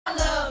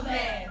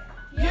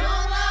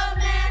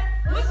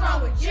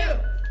wrong with you?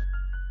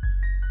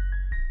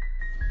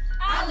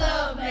 I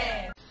love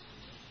math.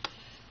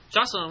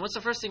 Jocelyn, what's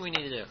the first thing we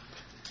need to do?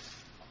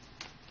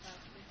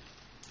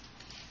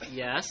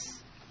 Yes.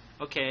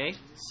 Okay,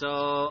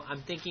 so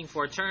I'm thinking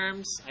for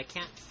terms, I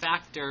can't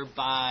factor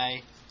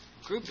by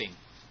grouping.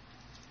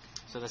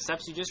 So the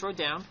steps you just wrote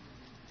down. So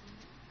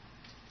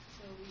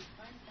we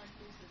find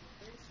factors of the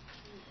first,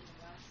 Q, and the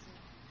last term.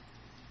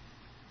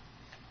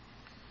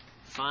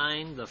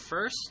 Find the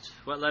first.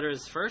 What letter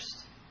is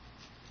first?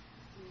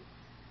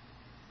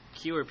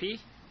 Q or P?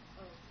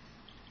 Oh.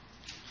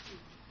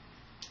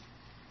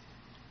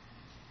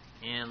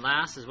 Q. And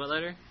last is what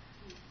letter?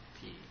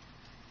 P.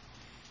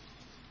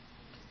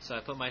 So I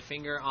put my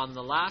finger on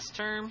the last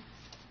term.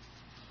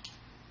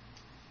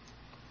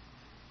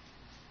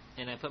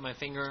 And I put my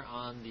finger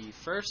on the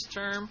first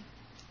term.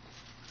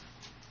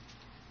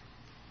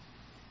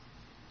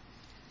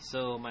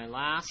 So my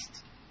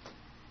last,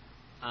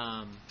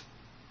 no.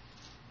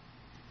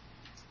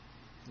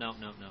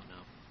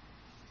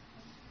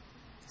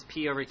 It's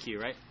P over Q,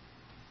 right?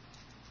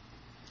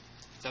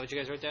 Is that what you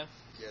guys wrote down?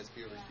 Yeah, it's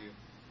P over Q.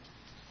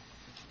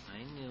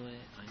 I knew it.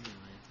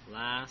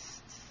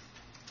 Last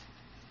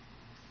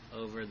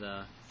over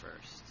the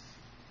first.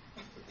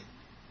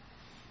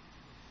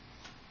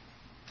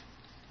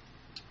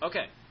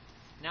 Okay,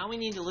 now we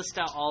need to list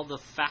out all the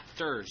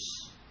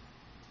factors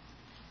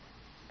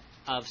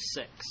of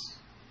 6.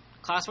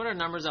 Class, what are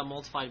numbers that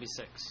multiply to be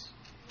 6?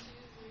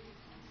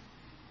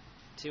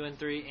 2 and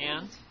 3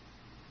 and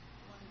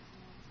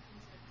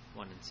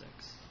 1 and 6.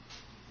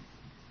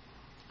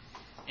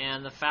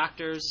 And the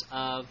factors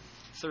of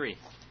 3?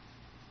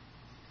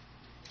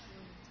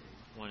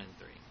 1 and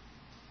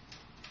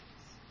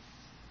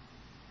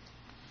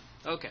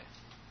 3. Okay.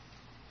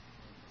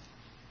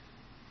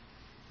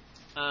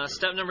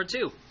 Step number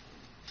 2.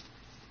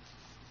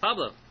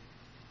 Pablo.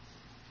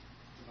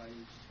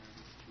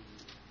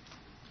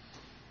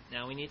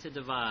 Now we need to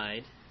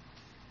divide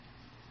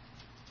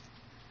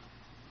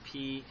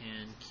P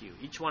and Q,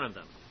 each one of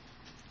them.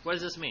 What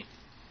does this mean?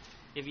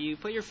 If you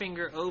put your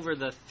finger over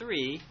the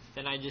 3,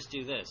 then I just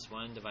do this.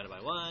 1 divided by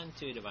 1,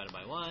 2 divided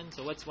by 1.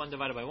 So what's 1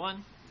 divided by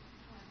 1?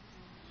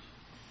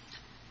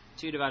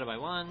 2 divided by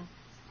 1.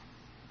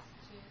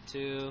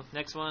 2.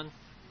 Next one.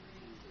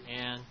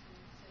 And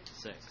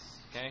 6.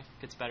 Okay?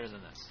 Gets better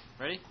than this.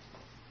 Ready?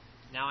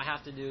 Now I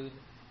have to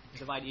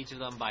divide each of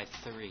them by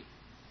 3.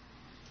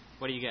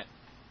 What do you get?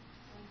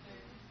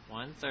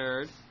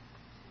 1/3.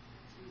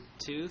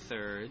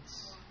 2/3.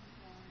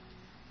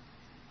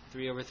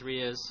 3 over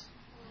 3 is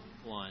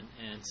 1.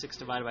 And 6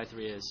 divided by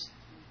 3 is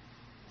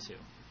 2.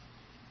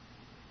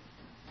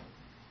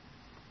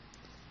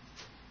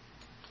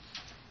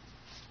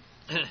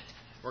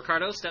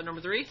 Ricardo, step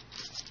number 3.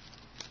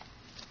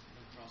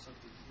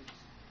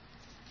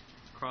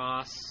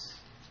 Cross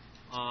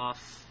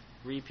off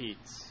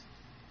repeats.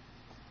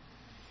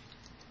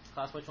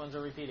 Class, which ones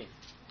are repeating?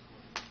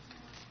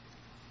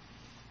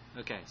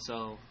 Okay,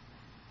 so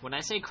when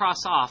I say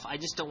cross off, I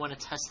just don't want to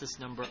test this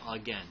number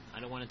again. I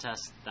don't want to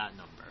test that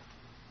number.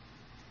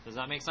 Does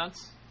that make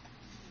sense?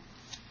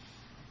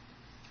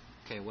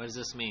 Okay, what does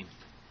this mean?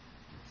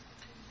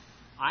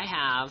 I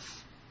have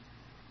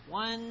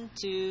 1,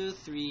 2,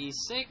 3,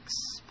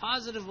 6,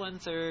 positive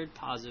 1/3,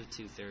 positive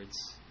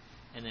 2/3.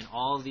 And then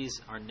all of these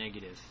are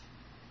negative.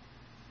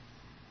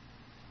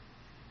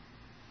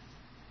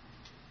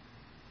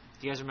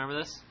 Do you guys remember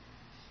this?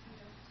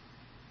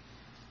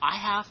 I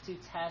have to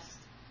test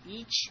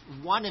each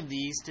one of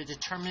these to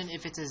determine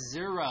if it's a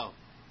 0.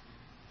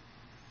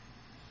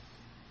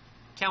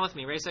 Count with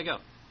me. Ready, set, go.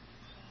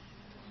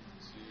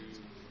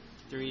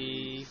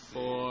 3,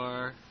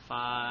 4,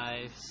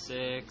 5,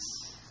 6,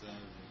 7,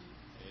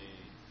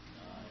 8,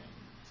 9,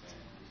 10,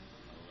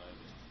 11,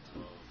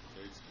 12,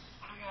 13.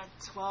 I got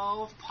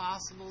 12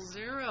 possible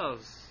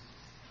zeros.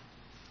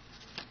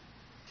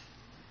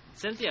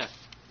 Cynthia,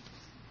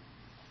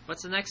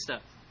 what's the next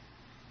step?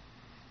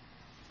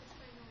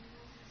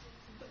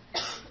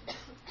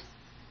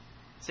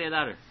 Say it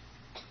louder.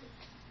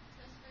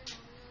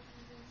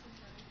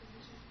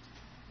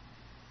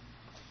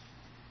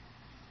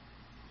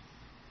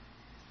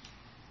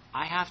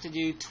 I have to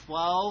do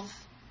 12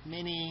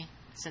 mini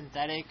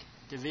synthetic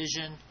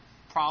division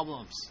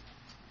problems.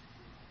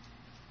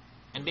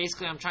 And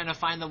basically I'm trying to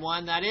find the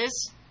one that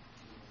is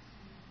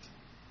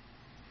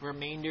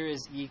remainder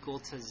is equal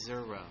to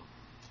 0.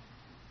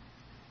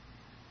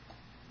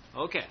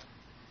 Okay.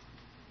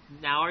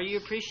 Now are you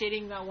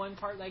appreciating that one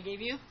part that I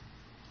gave you?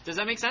 Does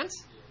that make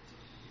sense?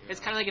 It's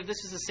kind of like if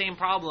this was the same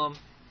problem,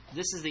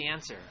 this is the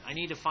answer. I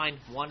need to find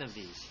one of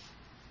these.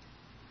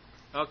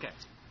 Okay.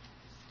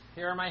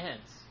 Here are my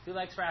hints. Who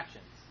likes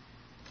fractions?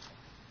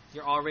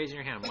 You're all raising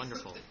your hand.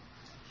 Wonderful.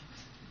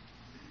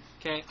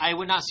 Okay, I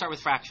would not start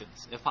with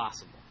fractions, if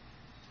possible.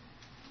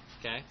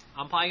 Okay,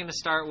 I'm probably going to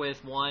start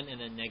with 1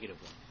 and then -1.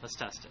 Let's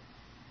test it.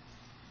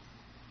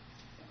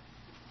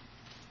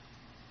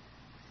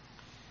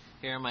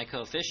 Here are my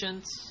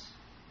coefficients.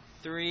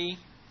 3,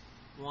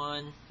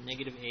 1,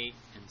 -8,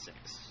 and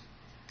 6.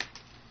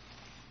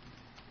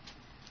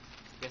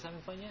 You guys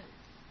having fun yet?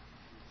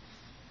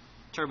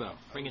 Turbo.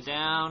 Bring it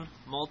down.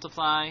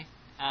 Multiply.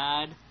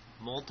 Add.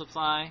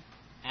 Multiply.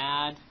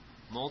 Add.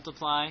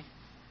 Multiply.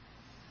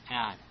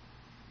 Add.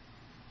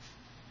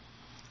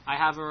 I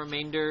have a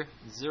remainder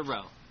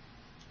 0.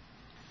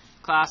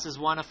 Class, is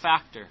 1 a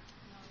factor?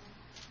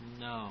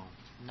 No,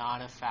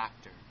 not a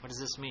factor. What does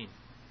this mean?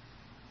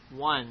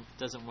 1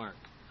 doesn't work.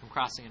 I'm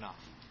crossing it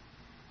off.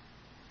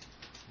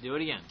 Do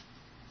it again.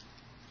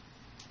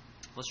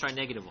 Let's try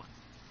negative 1.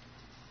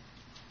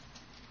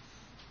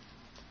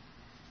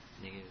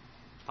 Negative,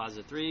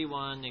 positive 3,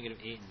 1, negative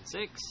 8, and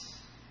 6.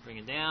 Bring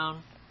it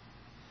down.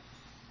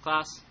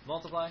 Class,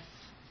 multiply.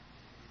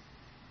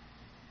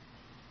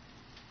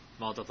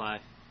 Multiply.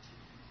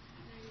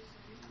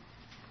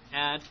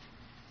 Add.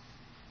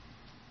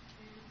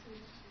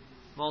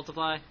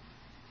 Multiply.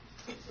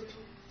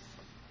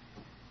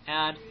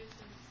 Add.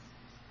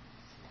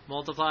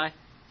 Multiply.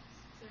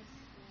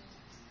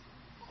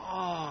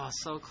 Oh,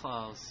 so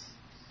close.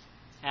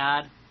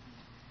 Add.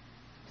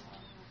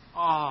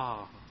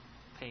 Oh,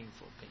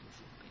 painful,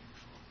 painful,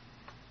 painful.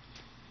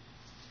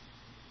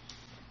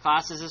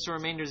 Class, is this a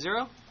remainder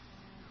 0?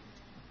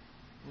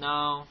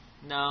 No,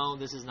 no,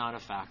 this is not a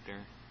factor.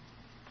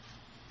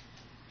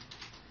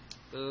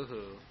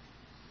 Boo-hoo.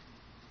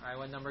 Alright,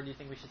 what number do you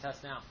think we should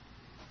test now?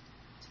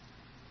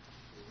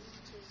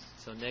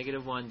 So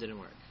negative 1 didn't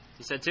work.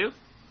 You said 2?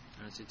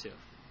 Let's do 2.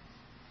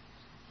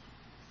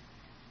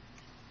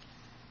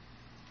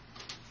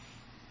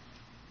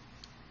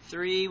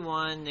 Three,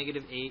 1,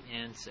 negative 8,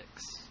 and 6.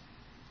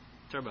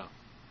 Turbo.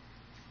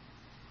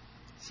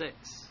 6,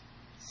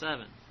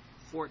 7,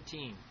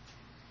 14,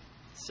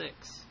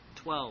 6,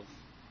 12,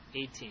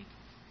 18.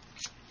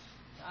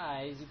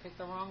 Guys, you picked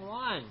the wrong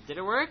one. Did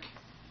it work?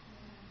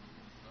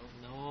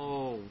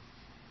 No.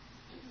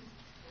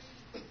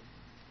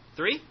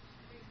 3?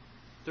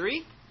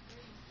 3?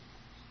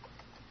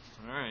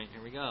 Alright,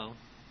 here we go.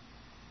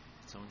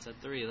 Someone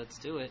said 3. Let's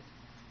do it.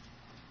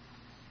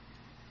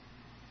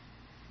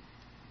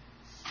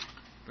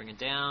 Bring it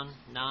down.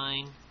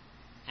 9.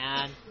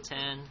 Add.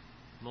 10.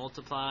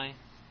 Multiply.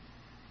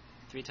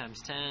 3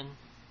 times 10.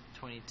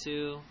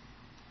 22.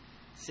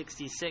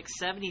 66.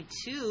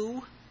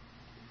 72.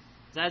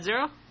 Is that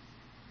 0?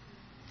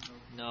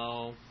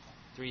 No.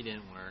 3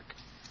 didn't work.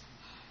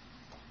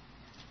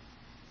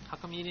 How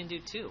come you didn't do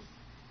 2?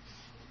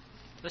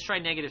 Let's try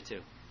negative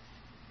 2.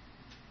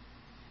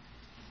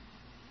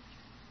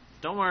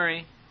 Don't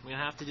worry. We're going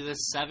to have to do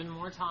this 7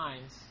 more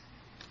times.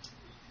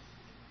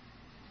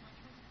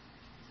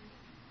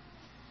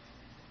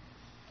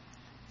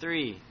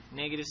 Three,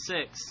 negative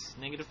 6,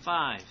 negative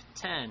 5,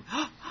 10.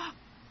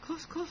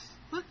 Close, close.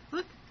 Look,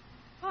 look.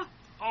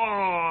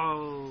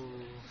 Oh.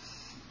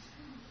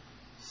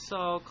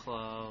 So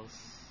close.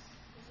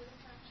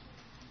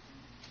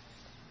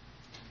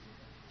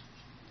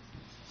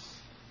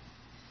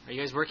 Are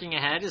you guys working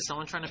ahead? Is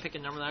someone trying to pick a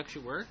number that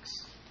actually works?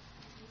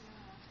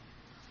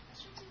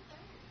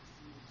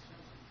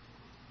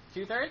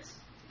 2/3?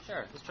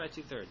 Sure, let's try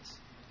 2/3.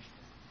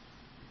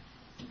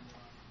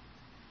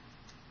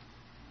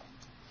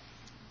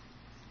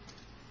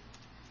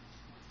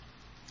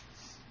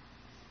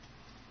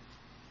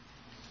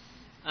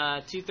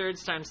 Uh,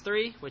 2/3 times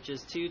 3, which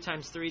is 2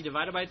 times 3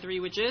 divided by 3,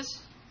 which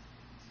is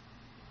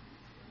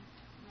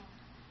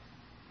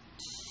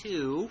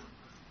 2.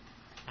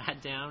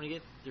 Add down, we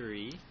get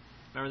 3.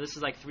 Remember, this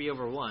is like 3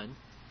 over 1.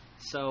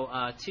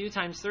 So 2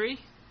 times 3.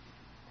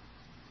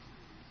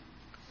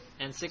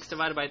 And 6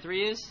 divided by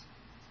 3 is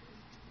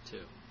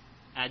 2.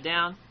 Add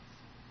down.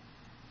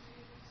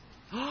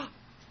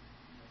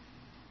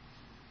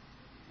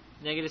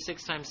 Negative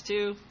 6 times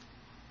 2.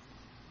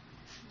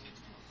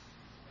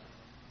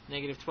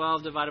 Negative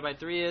 12 divided by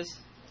 3 is?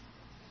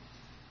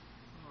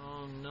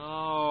 Oh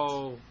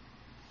no.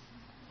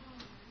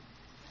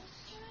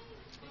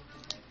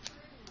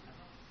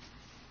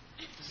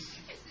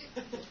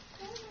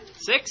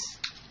 6?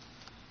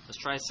 Let's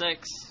try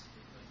 6.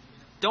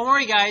 Don't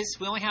worry, guys.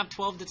 We only have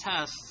 12 to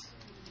test.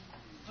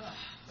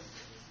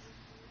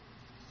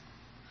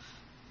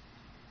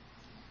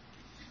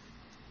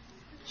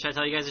 Should I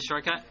tell you guys a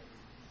shortcut?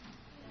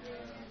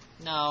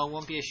 No, it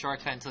won't be a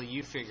shortcut until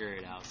you figure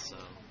it out, so.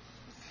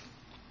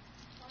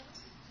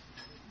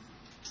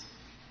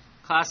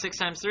 Class, 6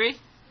 times 3.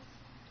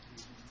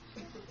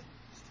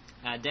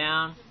 Add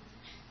down.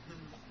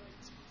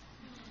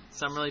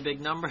 Some really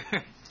big number.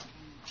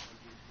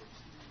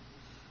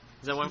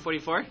 Is that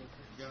 144?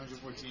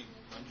 114.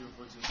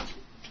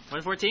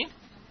 114?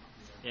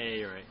 Yeah,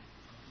 you're right.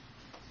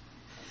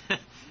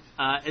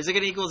 Is it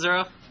going to equal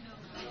 0?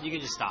 You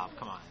can just stop.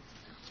 Come on.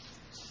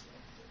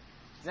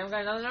 Has anyone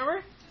got another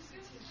number?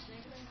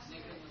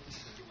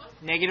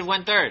 Negative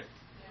 1/3.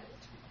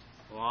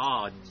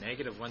 Wow,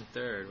 negative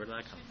 1/3. Where did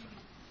that come from?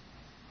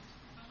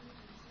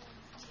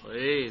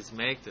 Please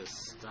make this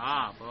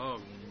stop. Oh,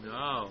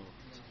 no.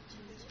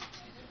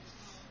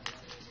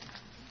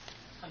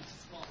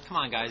 Come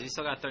on, guys. You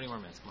still got 30 more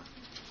minutes. Come on.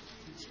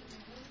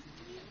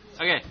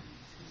 Okay.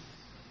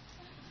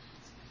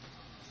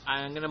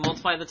 I'm going to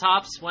multiply the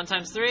tops. 1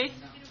 times 3.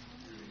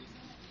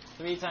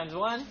 3 times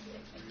 1.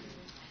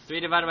 3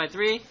 divided by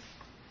 3?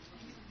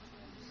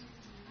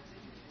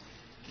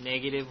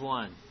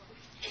 -1.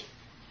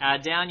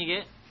 Add down, you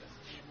get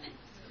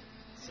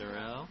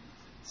 0.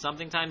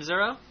 Something times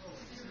 0?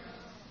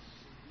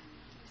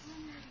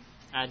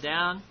 Add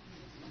down.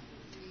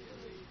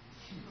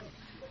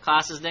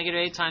 Class is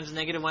 -8 times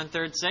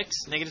 -1/3, 6.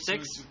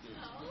 -6?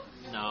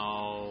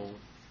 No.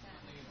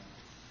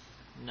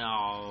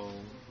 No.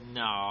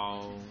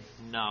 No.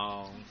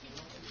 No.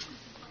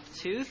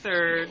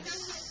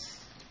 2/3.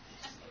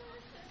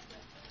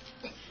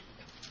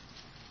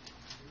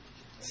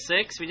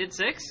 6? We did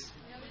 6?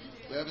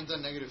 We haven't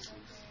done -6.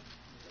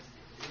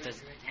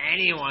 Does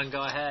anyone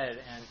go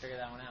ahead and figure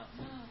that one out?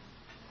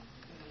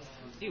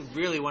 You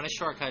really want a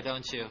shortcut,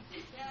 don't you?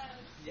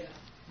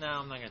 No,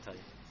 I'm not going to tell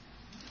you.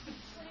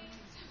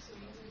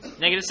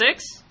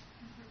 -6?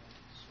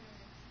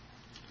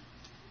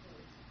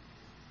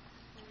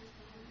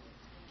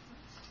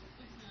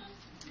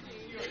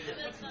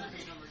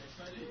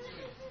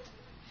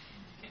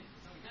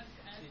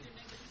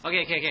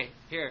 Okay.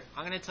 Here,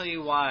 I'm going to tell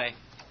you why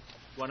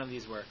one of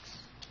these works.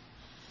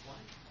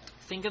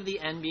 Think of the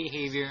end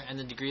behavior and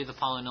the degree of the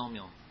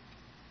polynomial.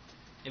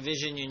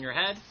 Envision in your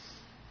head.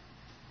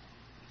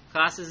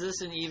 Class, is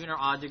this an even or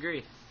odd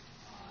degree?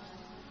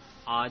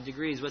 Odd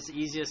degrees. What's the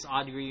easiest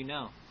odd degree you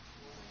know?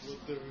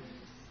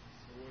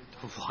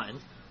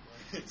 1.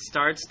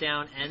 Starts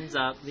down, ends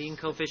up, leading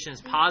coefficient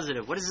is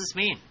positive. What does this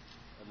mean?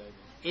 11.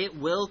 It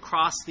will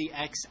cross the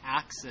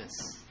x-axis.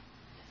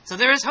 So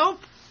there is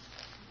hope.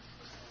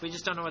 We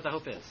just don't know what the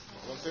hope is.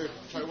 1/3.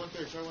 Try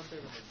 1/3. Try 1/3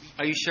 on the beat.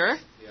 Are you sure?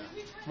 Yeah.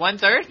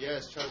 1/3?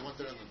 Yes, try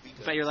 1/3 on the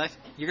beat. Bet your life.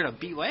 You're going to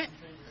beat what? I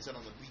said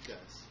on the beat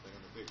guys, like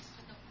on the bigs.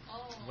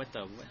 What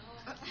the?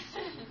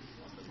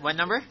 What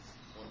number?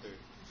 1/3.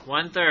 1/3. On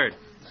the beat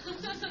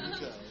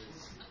guys.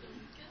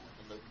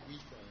 Like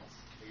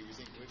if you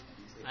say quick,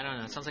 you say I don't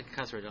know. It sounds like a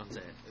cuss word. Don't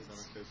say it. It's not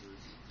a cuss word.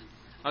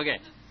 Okay.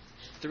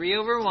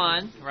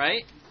 3/1,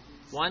 right?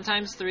 1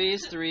 times 3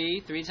 is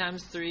 3. 3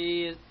 times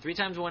 3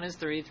 times 1 is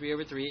 3.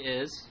 3/3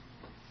 is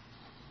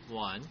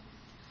 1.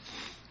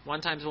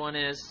 1 times 1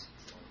 is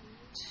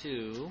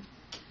 2.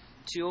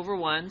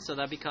 2/1, so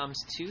that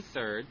becomes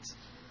 2/3.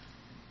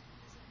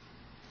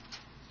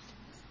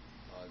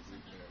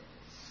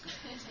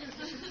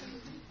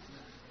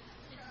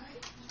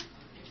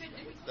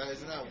 That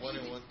isn't that 1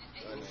 and 1.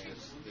 -8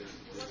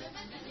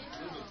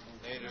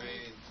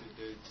 and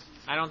 2/3.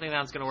 I don't think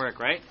that's going to work,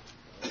 right?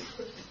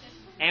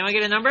 Anyone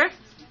get a number?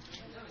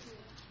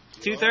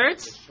 2/3?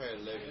 Let's try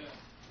 11.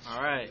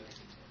 All right.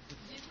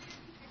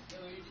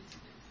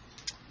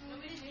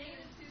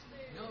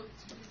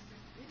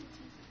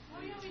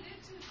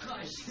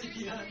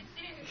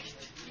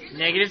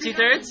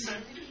 -2/3?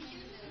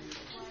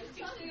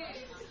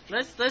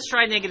 Let's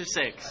try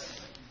 -6.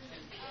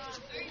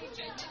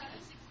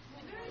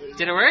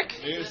 Did it work?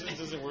 -6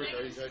 doesn't work. I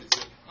already tried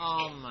it.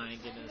 Oh my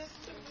goodness.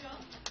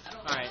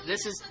 All right,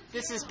 this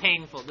is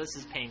painful. This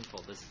is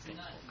painful.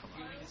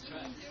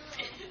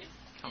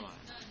 Come on.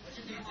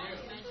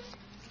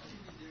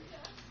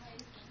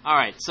 All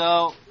right,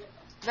 so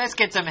let's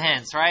get some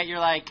hints, right? You're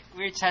like,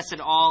 we tested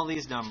all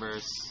these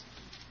numbers.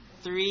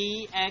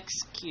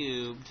 3x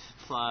cubed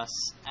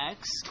plus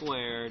x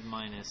squared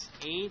minus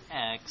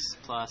 8x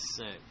plus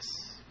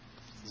 6.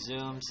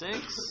 Zoom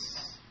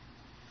 6.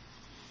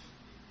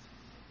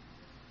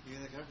 Yeah,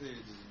 the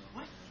calculator doesn't know.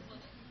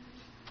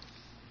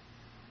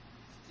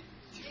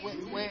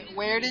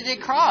 Where did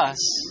it cross?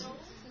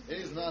 It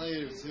is not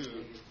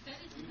 -2.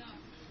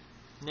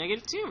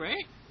 -2,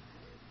 right?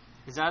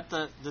 Is that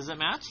does it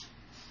match?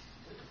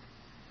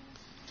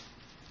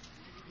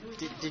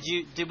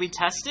 Did we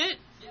test it?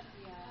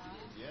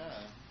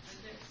 Yeah.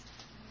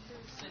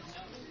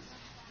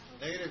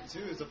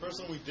 -2 is the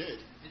first one we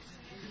did.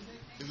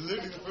 It's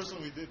literally the first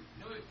one we did.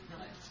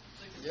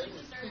 Yeah.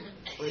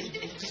 But he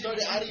just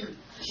started adding.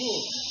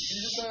 Cool.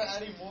 He just started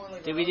adding more.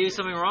 Like. Did we do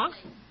something wrong?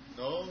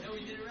 No. No,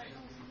 we did it right.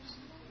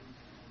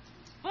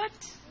 What?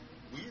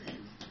 Weird.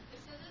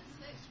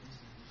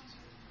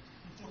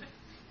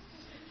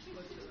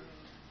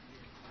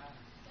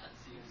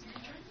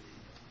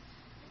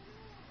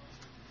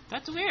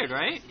 That's weird,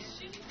 right?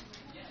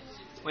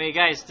 Wait,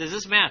 guys, does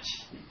this match?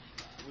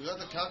 We got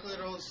the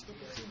calculator all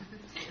stupid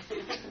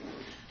too.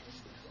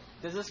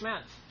 Does this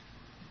match?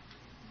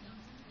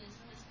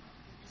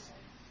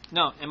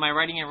 No, am I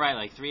writing it right?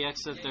 Like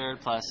 3x to the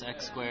third plus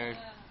x squared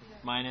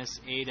minus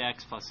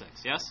 8x plus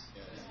 6, yes?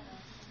 Yeah.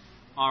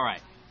 All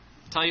right.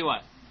 Tell you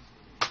what.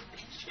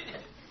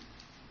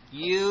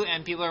 You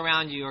and people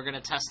around you are going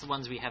to test the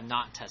ones we have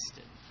not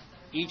tested.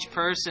 Each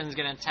person's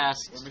going to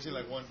test We're missing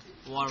like one.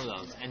 one of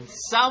those. And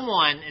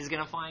someone is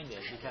going to find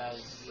it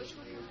because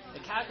the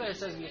calculator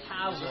says we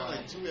have There's one.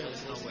 like two we haven't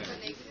There's nowhere.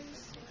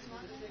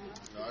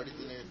 No, I already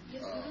did it.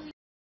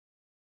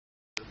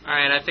 All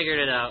right, I figured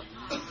it out.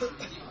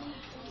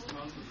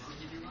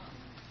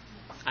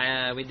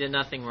 We did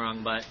nothing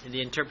wrong, but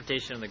the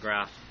interpretation of the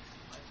graph.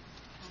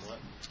 What?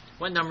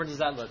 What number does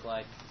that look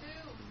like?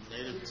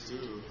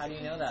 -2. How do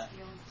you know that?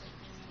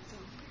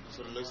 That's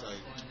what it looks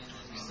like.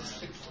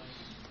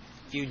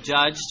 You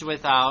judged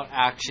without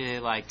actually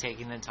like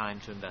taking the time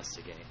to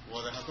investigate.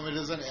 Well, then how come it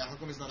doesn't? How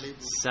come it's not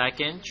labeled?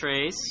 Second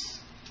trace.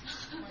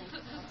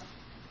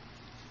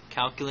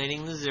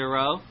 Calculating the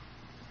 0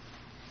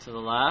 to the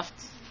left,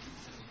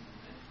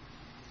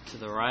 to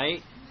the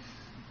right,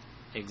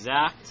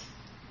 exact.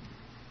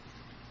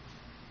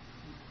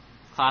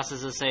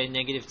 Classes that say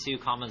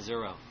 -2,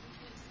 0.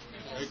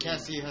 You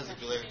can't see it has a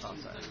glare.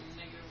 Exact.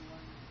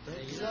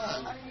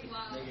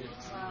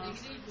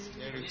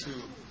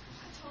 -2.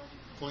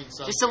 Point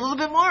something. Just a little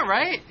bit more,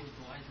 right?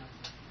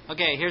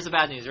 Okay, here's the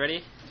bad news.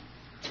 Ready?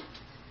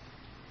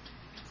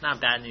 It's not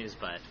bad news,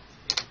 but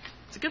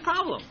it's a good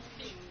problem.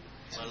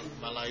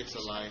 My life's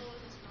a lie.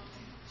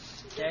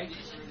 Okay?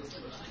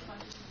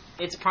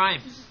 It's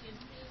prime.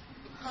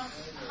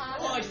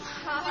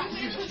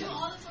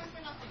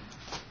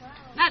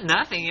 Not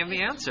nothing. You have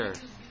the answer.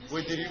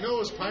 Wait, did you know it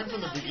was prime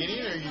from the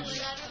beginning, or you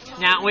just...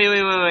 Now, wait.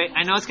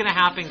 I know it's going to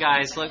happen,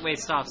 guys. Look, wait,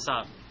 stop.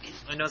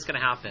 I know it's going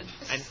to happen.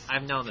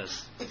 I've known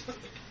this.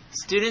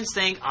 Students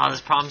think, oh,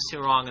 this problem's too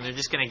wrong, and they're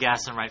just going to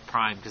guess and write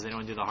prime because they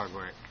don't do the hard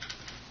work.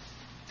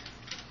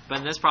 But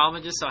in this problem,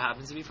 it just so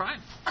happens to be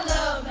prime. I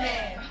love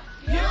math.